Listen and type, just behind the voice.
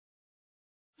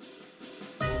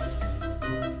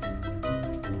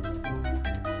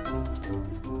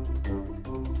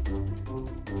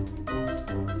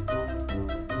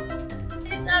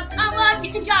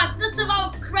Okay, guys, this is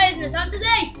about craziness, and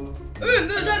today, in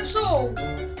this episode,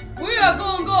 we are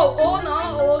gonna go on an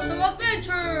awesome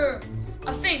adventure.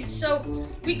 I think so.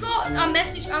 We got a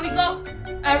message and we got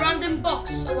a random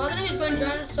box. So I don't know who's going to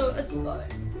join us. So let's go.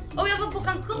 Oh, we have a book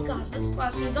and club, guys. Let's go.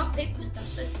 So we got paper stuff.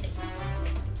 So let's see.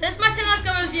 So this is my 10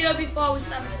 last video before we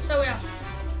start it. So yeah,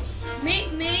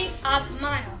 meet me at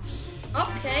my house.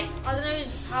 Okay, I don't know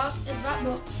whose house is that,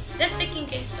 but let's take in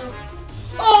case. So,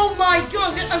 oh my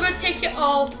gosh, I'm gonna take it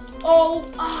all.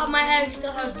 My hair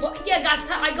still hurts. But yeah, guys,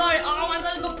 I got it. Oh my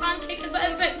god, I got pancakes and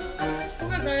everything. We're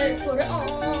gonna put it on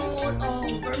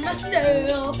for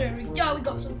myself. There we go. We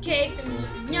got some cakes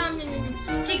and yum.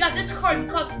 Okay, guys, let's hurry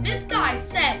because this guy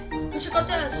said we should go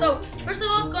to us. So first of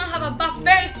all, it's gonna have a bath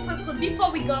very quickly before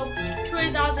we go to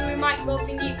his house, and we might go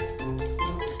thingy.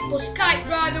 For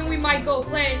skydiving, we might go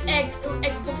playing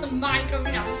Xbox and Minecraft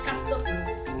and all this kind of stuff.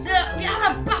 We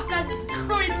have a bath, guys. It's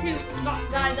according to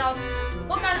that guy's house.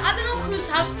 But guys, I don't know whose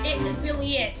house it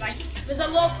really is. Like, there's a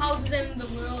lot of houses in the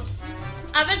world.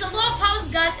 And there's a lot of houses,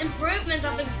 guys, improvements,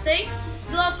 I think, say.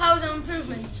 A lot of houses and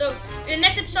improvements. So, in the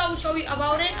next episode, I'll show you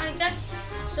about it, I guess.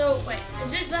 So, wait,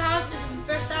 is this the house? This is the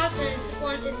first house, and the second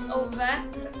one is over there.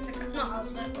 Not house,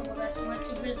 but over there, somewhere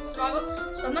to visit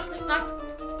survival. So, I'm not going to.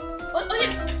 Oh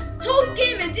yeah, Toad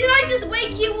Gaming, did I just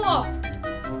wake you up?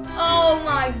 Oh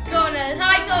my goodness,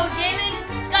 hi Toad Gaming.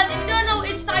 So guys, if you don't know,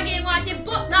 it's Toad Gaming like it,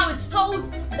 but now it's Toad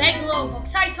the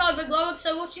Glowbox. Hi Toad the Glowbox,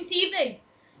 so watching TV.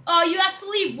 Oh, you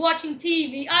asleep watching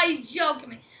TV, are you joking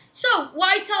me? So,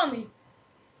 why tell me?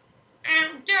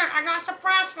 Dude, I got a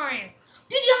surprise for you.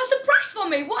 Dude, you have a surprise for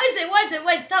me? What is it,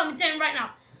 Wait, tell me right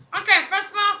now. Okay, first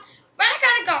of all, we're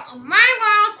gonna go on my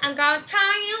world. I'm gonna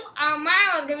tell you my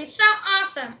world's gonna be so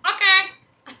awesome.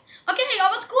 Okay,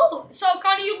 that was cool. So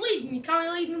can you lead me? Can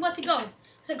you lead me where to go?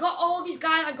 Because I got all these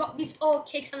guys, I got these old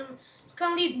cakes, and so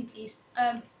can you lead me, please?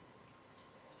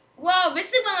 Wow,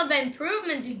 this is one of the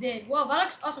improvements you did. Wow, that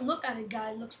looks awesome. Look at it,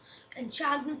 guys. Looks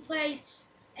enchanting place,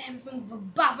 everything with a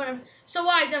bath and everything. So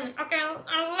why tell me? Okay,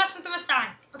 I'll listen to my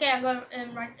sign. Okay, I'm gonna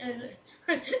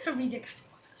read it, guys.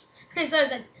 So it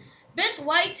says, this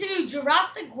way to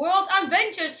Jurrastic World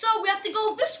Adventure. So we have to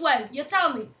go this way. You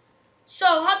tell me. So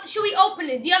how should we open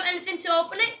it? Do you have anything to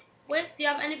open it with? Do you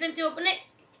have anything to open it?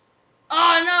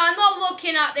 Oh no, I'm not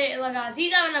looking at it, guys.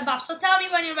 He's having a bath. So tell me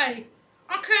when you're ready.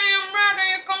 Okay, I'm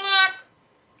ready. Come on.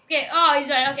 Okay. Oh, he's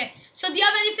ready. Okay. So do you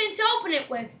have anything to open it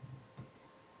with?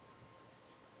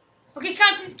 Okay,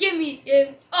 can you please give me?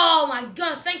 Oh my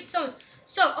gosh, thank you so much.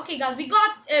 So okay, guys, we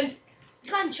got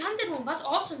enchanted one. That's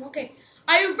awesome. Okay.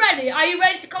 Are you ready? Are you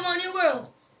ready to come on your world?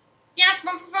 Yes,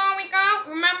 but before we go,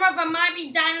 remember there might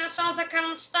be dinosaurs, that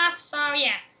kind of stuff. So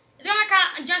yeah, it's gonna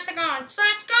be just a go. So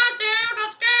let's go, dude.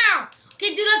 Let's go.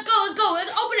 Okay, dude, let's go.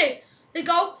 Let's open it.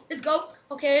 Let's go.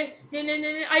 Okay. No. Are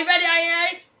you ready?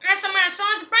 Yes, I'm ready. So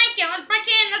let's break it. Let's break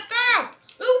in. Let's go.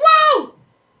 Whoa!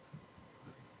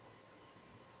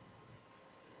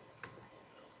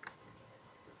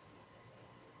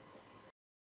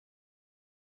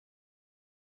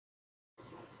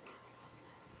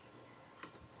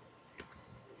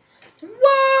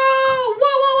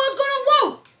 Whoa, what's going on? Whoa,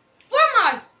 where am I?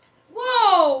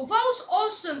 Whoa, that was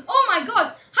awesome. Oh my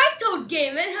god. Hi Toad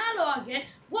Gaming, hello again.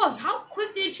 Whoa, how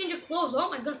quick did you change your clothes? Oh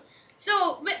my god.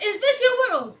 So, is this your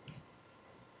world?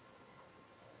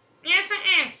 Yes, it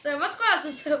is. So, let's go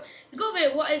awesome. So, let's go over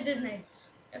here. What is his name?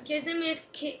 Okay, his name is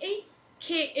Kitty.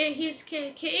 He's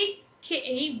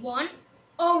Kitty 1.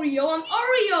 Oreo, I'm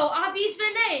Oreo. Are these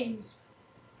the names?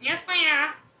 Yes, they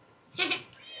are.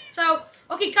 So,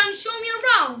 okay, can you show me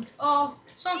around or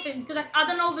something? Because I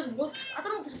don't know this world. I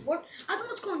don't know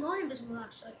what's going on in this world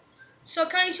actually. So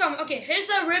can you show me? Okay, here's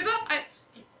the river.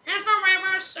 Here's the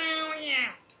river. So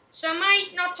yeah. So I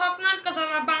might not talk now because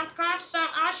I'm about to cough. So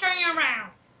I'll show you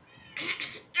around.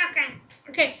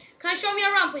 Okay. Can you show me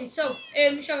around, please? So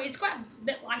show me. It's quite a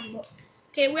bit laggy, but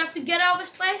okay, we have to get out of this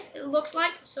place. It looks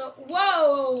like so.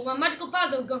 Whoa, my magical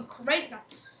puzzle going crazy, guys.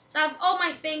 So I have all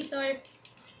my things.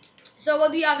 So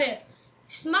what do you have here?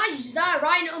 Smash that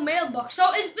Rhino mailbox.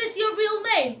 So is this your real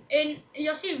name in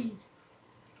your series?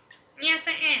 Yes,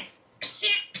 it is.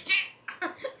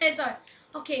 Sorry.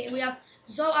 Okay, we have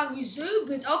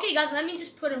Zubits. Okay, guys, let me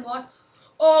just put him on.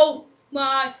 Oh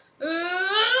my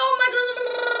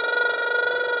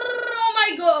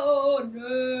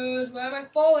goodness. Where am I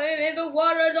falling in the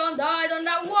water? Don't die.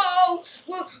 Whoa.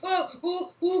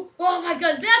 Oh my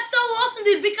god, that's so awesome,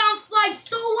 dude. We can fly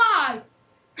so high.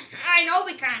 I know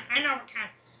we can.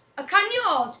 Can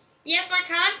yours? Yes, I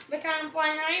can. We can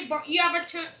fly high, but you have a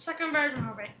second version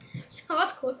of it. So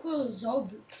that's cool.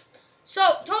 Zoboots.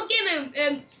 So, Toad Gaming,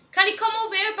 can you come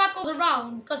over here, back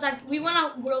around? Because like we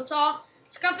want a world tour.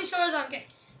 So can't be sure it's okay.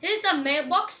 Here's a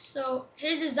mailbox. So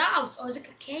here's his house, or is it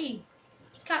a cave?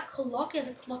 It's got a clock. He has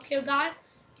a clock here, guys.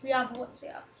 We have what's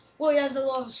here? Well, he has a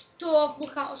lot of stuff.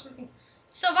 Look out or something.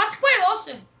 So that's quite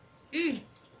awesome. Okay,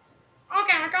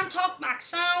 I can talk back.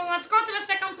 So let's go to the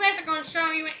second place. I'm gonna show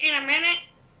you in a minute.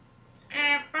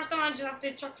 First of all, I just have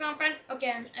to check something. Okay,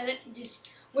 and then just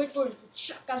wait for it to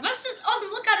check, guys. This is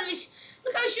awesome. Look at his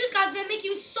shoes, guys. They're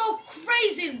making you so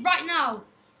crazy right now.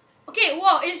 Okay,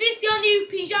 whoa, is this your new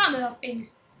pajama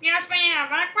things? Yes, they are.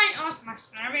 They're quite awesome,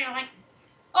 actually. I really like them.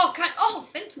 Oh,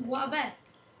 thank you. What are they?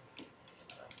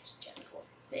 Let's check what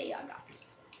they are, guys.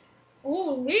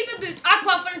 Oh, lever boot.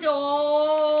 Aqua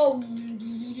oh,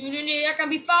 I can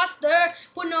be faster,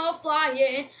 but no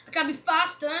flying. I can be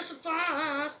faster, so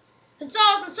fast. It's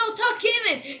awesome. So, Todd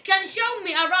Kevin, can you show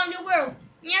me around your world?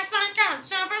 Yes, I can.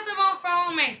 So, first of all,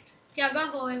 follow me. Okay, I'll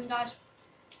go follow him, guys.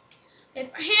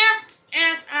 If here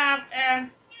is I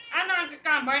don't know what it's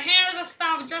called, but here is a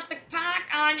stop Jurrastic Park,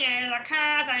 and yeah, the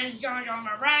cars, and it's Jojo,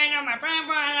 my rhino, my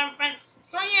grandpa, and everything.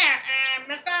 So yeah,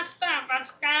 it's gonna stop.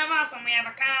 That's kind of awesome. We have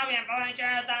a car, we have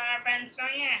villagers, and everything. So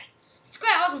yeah, it's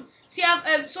quite awesome. So you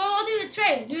have so I'll do a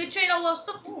trade. Do you trade a lot of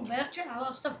stuff? Oh, better trade a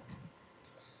lot of stuff.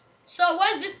 So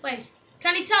what is this place?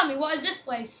 Can you tell me what is this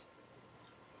place?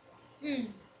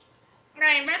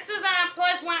 Okay, this is a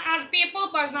place where other people,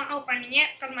 but it's not open yet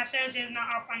because my service is not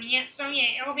open yet. So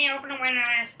yeah, it'll be open when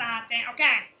I start it.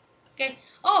 Okay. Okay.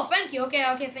 Oh, thank you. Okay.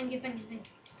 Okay. Thank you.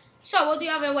 So what do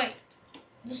you have to wait?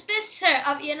 Does this here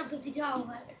at the end of the video?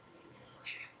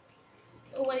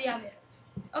 Oh, what do you have here?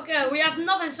 Okay, we have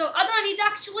nothing. So I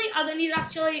don't need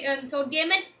actually Toad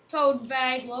Gaming, Toad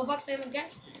Bag Glowbox, I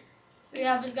guess. So we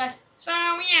have this guy. So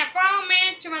yeah, follow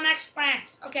me to the next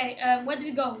place. Okay. Where do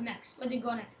we go next?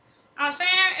 So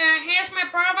here's my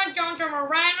brother, John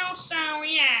Rhino. So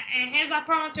yeah, and here's our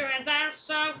brother to his house.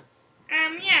 So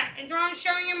yeah, and do you want to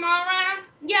show you more around?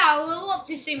 Yeah, I would love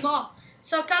to see more.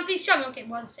 So can you please show me? Okay,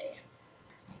 what does it say?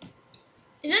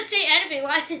 It doesn't say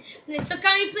anything. So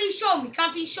can you please show me? Can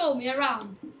you please show me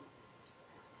around?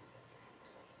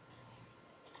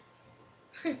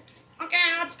 Okay,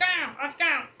 let's go.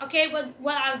 Okay,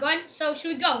 well I'm going. So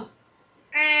should we go?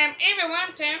 If we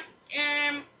want to.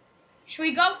 Should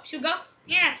we go?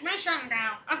 Yes, we're shutting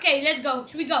down. Okay, let's go.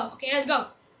 Should we go? Okay, let's go.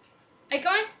 Are you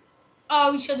coming?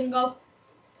 Oh, we shouldn't go.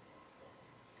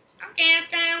 Okay, let's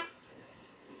go.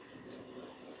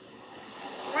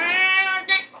 Wow,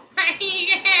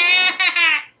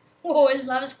 whoa, his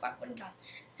love is quite funny,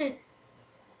 guys.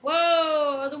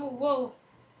 Whoa.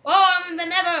 I'm in the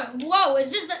never. Whoa, is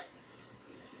this the...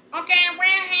 Okay,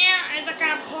 we're here is a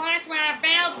kind of place where I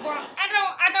build, but I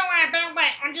don't want to build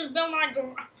like, I just build like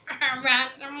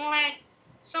randomly.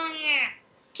 So yeah.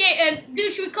 Okay,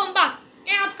 dude, should we come back?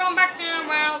 Yeah, let's come back to the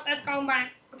world. Let's go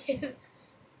back. Okay,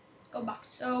 let's go back.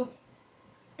 So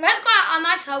that's quite a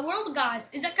nice world, guys.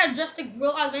 It's like a Jurrastic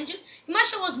World Adventures. You might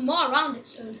show us more around it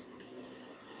soon.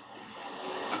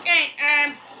 Okay,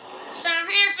 so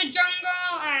here's the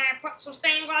jungle. I put some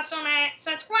stained glass on it.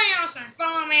 So it's quite awesome.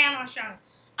 Follow me and I'll show you.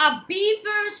 A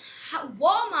beaver's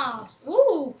warm house.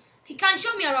 Ooh, he can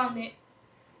show me around it.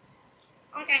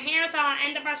 Okay, here's our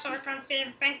end of our so I can see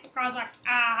things because like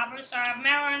I have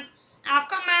melons. I've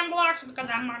got command blocks because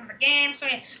I'm modded the game. So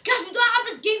yeah, guys, we don't have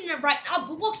this game there right now,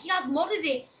 but look, he has modded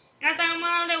it. Yes, I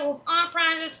modded it with all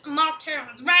prizes, mod too.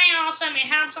 It's very awesome. It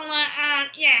helps a lot, and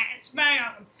yeah, it's very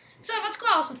awesome. So that's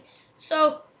quite awesome.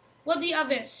 So what do you have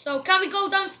here? So can we go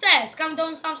downstairs?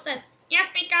 Downstairs? Yes,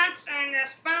 because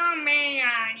just follow me,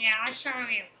 and yeah, I'll show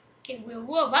you. Okay,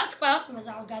 whoa, that's quite awesome as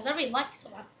well, guys. I really like this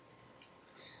one.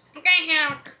 Okay,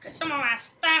 here some of my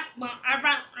stuff, but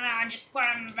I just put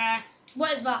them there.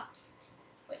 What is that?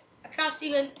 Wait, I can't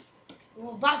see it.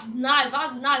 Well, that's nice.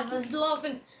 There's a lot of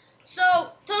things. So,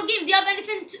 Toad Game, do you have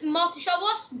anything more to show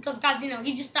us? Because, guys, you know,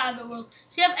 he just started the world.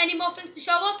 So, you have any more things to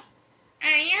show us?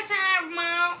 Yes, I have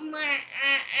more.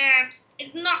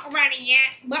 It's not ready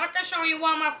yet, but I can show you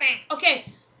one more thing. Okay.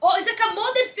 Oh, it's like a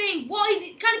modded thing. What?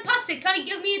 Can you pass it? Can you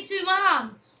give me it to my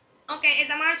hand? Okay, it's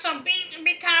a mod, so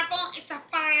be careful. It's a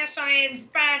fire, so it's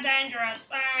very dangerous.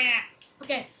 So yeah.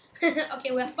 Okay.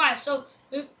 Okay, we have fire. So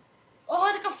oh,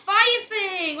 it's like a fire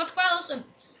thing. What's quite awesome.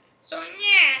 So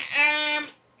yeah.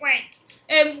 Wait.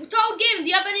 Toad Game, do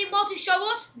you have any more to show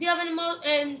us?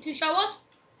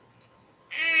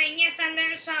 Yes, and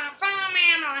there's follow me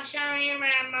and I'll show you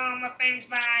more things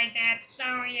that I did. So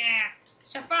yeah.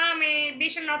 So follow me. Be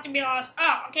sure not to be lost.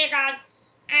 Oh, okay, guys.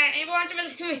 If you want to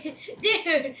visit me,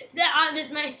 dude,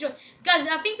 this my intro. Guys,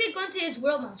 I think we're going to his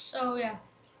world now. So yeah.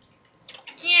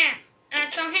 Yeah.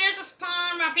 And so here's the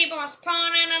spawn where people are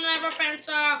spawning and everything.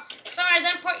 So sorry, I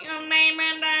didn't put your name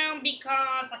in down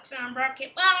because like some broken.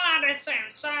 Well, I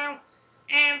soon. So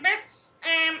this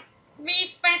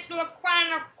these spaces look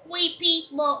kind of creepy,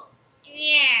 but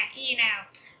yeah, you know.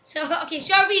 So, okay,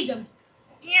 shall I read them?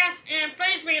 Yes, and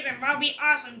please read them. That'll be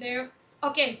awesome, dude.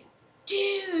 Okay.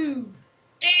 Dude.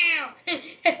 Damn.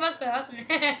 It must be awesome.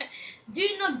 Do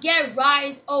not get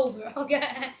right over,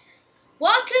 okay?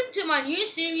 Welcome to my new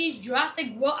series,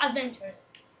 Jurrastic World Adventures.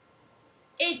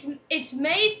 It's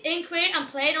made in Korean and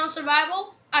played on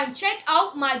survival. And check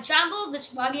out my channel with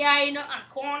Swaggy Aino and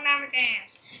Corn down the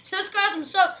games. subscribe.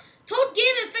 So, Toad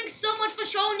Gaming, thanks so much for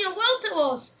showing your world to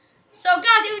us. So,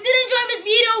 guys, if you did enjoy this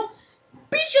video,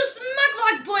 beat your smack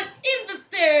like button in the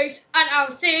face, and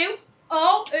I'll see you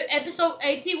all in episode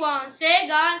 81. Say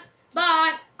guys,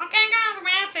 bye. Okay, guys,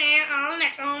 we'll see you on the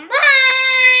next one.